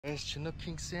There's Chinook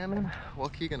King salmon,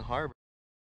 Waukegan Harbor.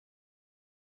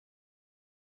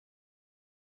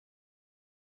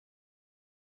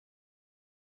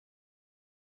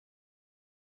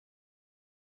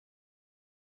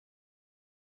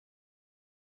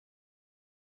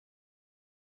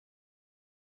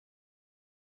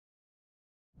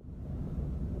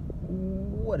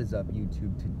 What is up,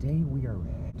 YouTube? Today we are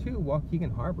to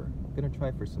Waukegan Harbor. Gonna try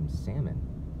for some salmon,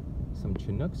 some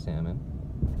Chinook salmon,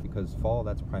 because fall,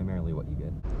 that's primarily what you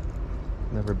get.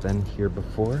 Never been here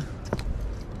before.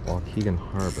 Waukegan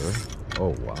Harbor.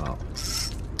 Oh wow,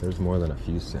 there's more than a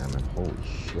few salmon. Holy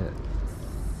shit.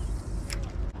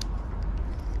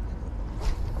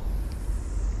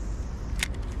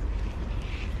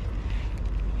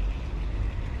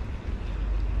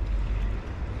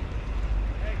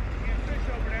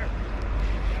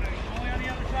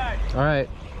 All right.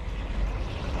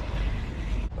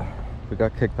 We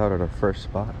got kicked out at our first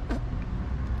spot.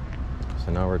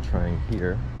 So now we're trying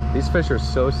here. These fish are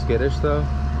so skittish though.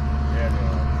 Yeah, they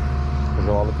are. Because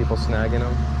of all the people snagging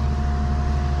them.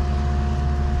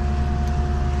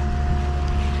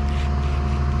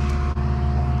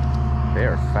 They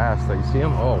are fast though. You see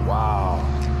them? Oh, wow.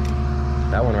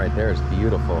 That one right there is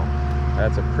beautiful.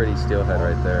 That's a pretty steelhead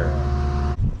right there.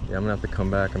 Yeah, I'm gonna have to come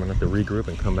back. I'm gonna have to regroup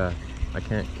and come back. I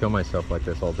can't kill myself like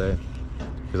this all day,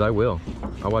 because I will.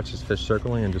 I watch this fish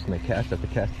circling and just make cast after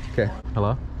cast. Okay,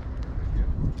 hello?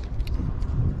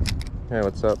 Hey,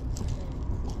 what's up?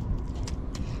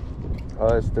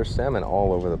 There's salmon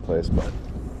all over the place, but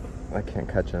I can't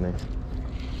catch any.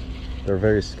 They're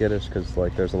very skittish because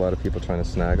like there's a lot of people trying to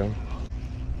snag them.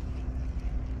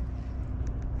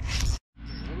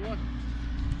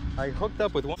 I hooked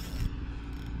up with one,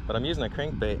 but I'm using a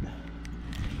crankbait.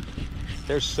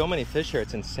 There's so many fish here,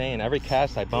 it's insane. Every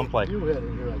cast I bump like... Steelhead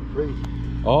in here like crazy.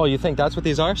 Oh, you think that's what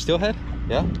these are? Steelhead?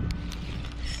 Yeah?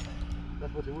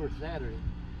 That's what they were Saturday.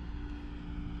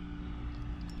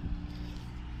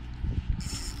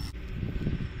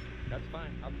 That's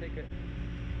fine, I'll take it.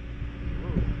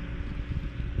 Whoa.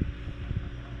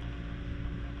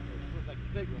 It looks like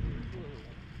a big one here.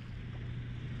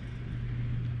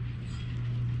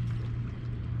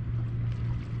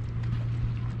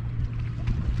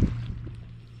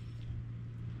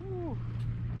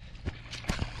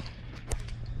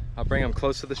 I'll bring him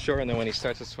close to the shore, and then when he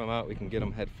starts to swim out, we can get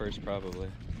him head first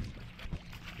probably.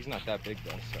 He's not that big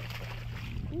though, so.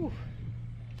 Whew.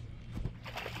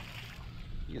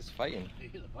 He is fighting.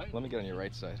 Let me get on your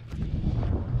right side.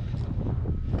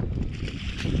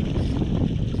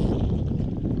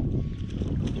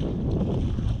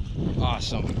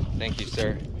 Awesome. Thank you,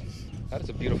 sir. That is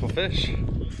a beautiful fish. There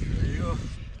you go.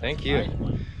 Thank you.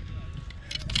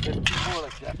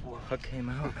 Hook came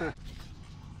out.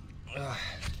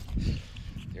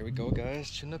 There we go, guys.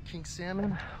 Chinook King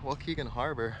salmon, Waukegan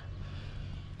Harbor.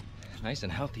 Nice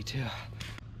and healthy too.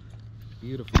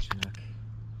 Beautiful Chinook.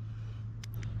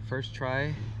 First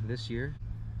try this year.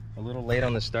 A little late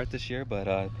on the start this year, but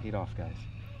paid off, guys.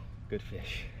 Good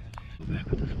fish. Back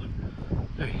with this one.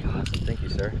 There you go. Awesome. Thank you,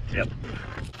 sir. Yep.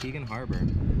 Waukegan Harbor.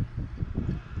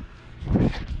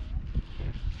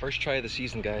 First try of the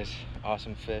season, guys.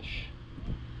 Awesome fish.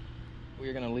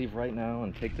 We're gonna leave right now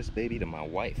and take this baby to my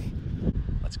wife.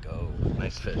 Let's go.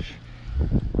 Nice fish.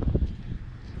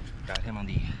 Got him on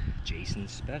the Jason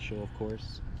special, of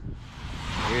course.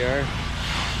 Here we are.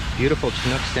 Beautiful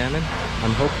Chinook salmon.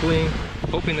 I'm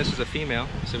hoping this is a female,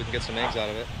 so we can get some eggs out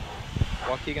of it.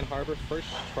 Waukegan Harbor, first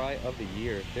try of the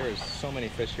year. There is so many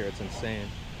fish here, it's insane.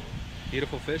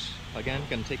 Beautiful fish. Again,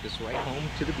 gonna take this right home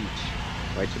to the beach,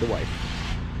 right to the wife.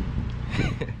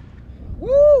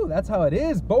 Woo! That's how it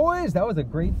is, boys. That was a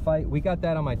great fight. We got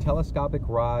that on my telescopic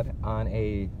rod on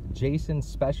a Jason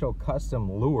special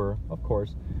custom lure, of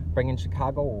course, bringing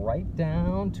Chicago right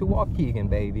down to Waukegan,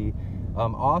 baby.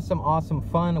 Awesome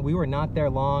fun. We were not there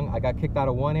long. I got kicked out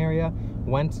of one area,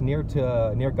 went near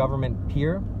Government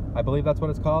Pier, I believe that's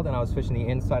what it's called, and I was fishing the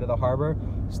inside of the harbor,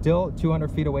 still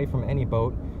 200 feet away from any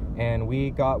boat, and we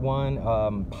got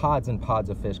one. Pods and pods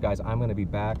of fish, guys. I'm gonna be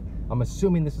back. I'm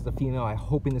assuming this is a female. I'm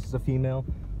hoping this is a female.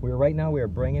 Right now we are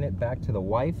bringing it back to the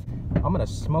wife. I'm gonna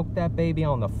smoke that baby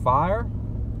on the fire.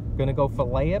 Gonna go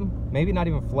fillet him. Maybe not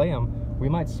even fillet him. We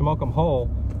might smoke him whole,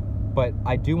 but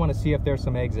I do want to see if there's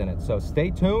some eggs in it. So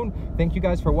stay tuned. Thank you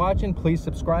guys for watching. Please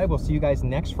subscribe. We'll see you guys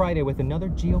next Friday with another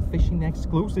geofishing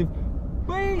exclusive.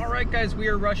 Bye. All right, guys, we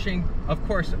are rushing. Of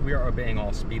course, we are obeying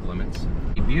all speed limits.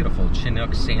 A beautiful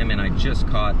Chinook salmon I just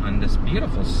caught on this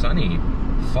beautiful sunny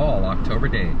fall October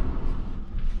day.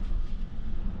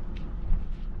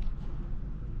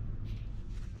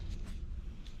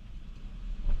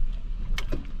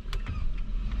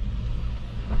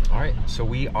 All right, so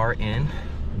we are in.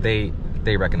 They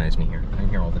recognize me here. I'm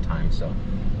here all the time, so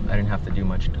I didn't have to do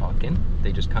much talking.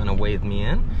 They just kind of waved me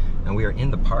in, and we are in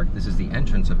the park. This is the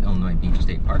entrance of Illinois Beach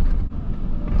State Park.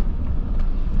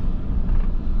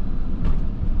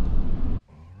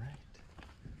 All right,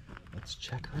 let's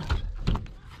check her out.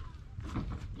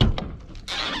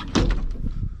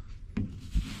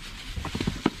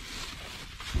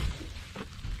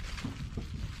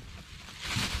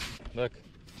 Look,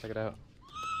 check it out.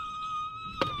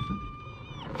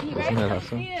 Isn't that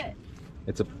awesome?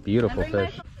 It's a beautiful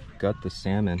fish. Got the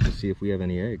salmon to see if we have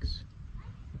any eggs.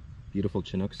 Beautiful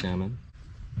Chinook salmon.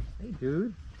 Hey,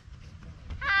 dude.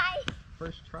 Hi.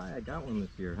 First try, I got one this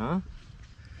year, huh?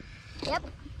 Yep.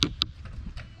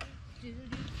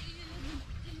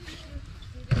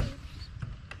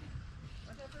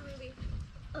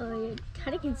 Oh, you're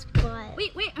cutting his butt.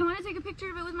 Wait, I want to take a picture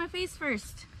of it with my face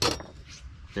first.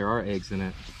 There are eggs in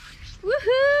it.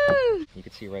 Woohoo! You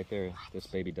can see right there, this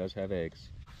baby does have eggs.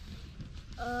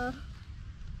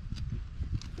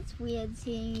 It's weird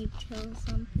seeing you kill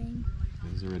something.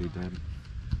 He's already dead.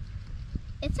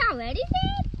 It's already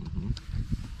dead? Mm-hmm.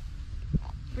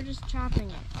 We're just chopping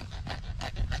it.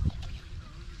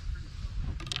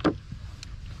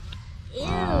 Ew.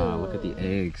 Wow, look at the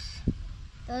eggs.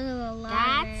 Those are a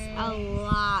lot. That's a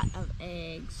lot of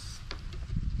eggs.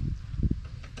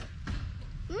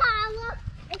 Mom, look!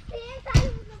 It's the inside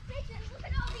of the fish and look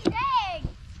at all these eggs!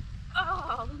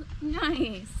 Oh,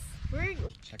 nice.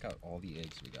 Check out all the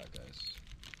eggs we got, guys.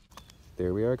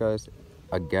 There we are, guys.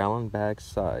 A gallon bag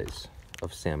size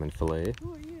of salmon fillet.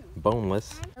 Who are you?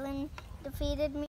 Boneless. Ellen defeated me.